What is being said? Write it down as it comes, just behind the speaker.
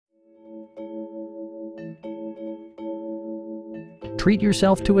Treat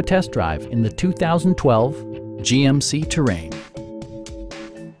yourself to a test drive in the 2012 GMC Terrain.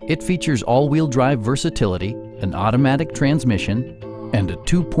 It features all-wheel drive versatility, an automatic transmission, and a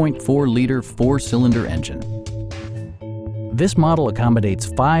 2.4-liter four-cylinder engine. This model accommodates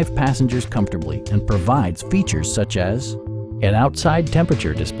 5 passengers comfortably and provides features such as an outside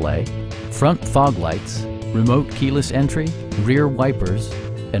temperature display, front fog lights, remote keyless entry, rear wipers,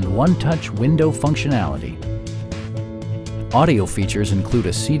 and one-touch window functionality. Audio features include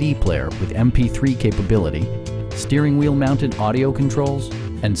a CD player with MP3 capability, steering wheel mounted audio controls,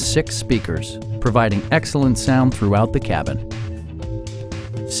 and 6 speakers, providing excellent sound throughout the cabin.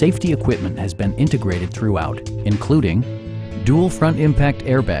 Safety equipment has been integrated throughout, including dual front impact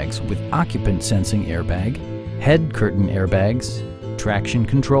airbags with occupant sensing airbag, head curtain airbags, traction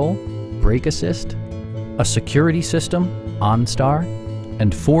control, brake assist, a security system, OnStar,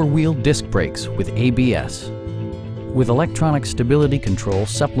 and 4-wheel disc brakes with ABS. With electronic stability control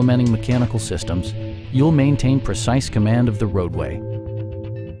supplementing mechanical systems, you'll maintain precise command of the roadway.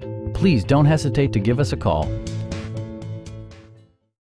 Please don't hesitate to give us a call.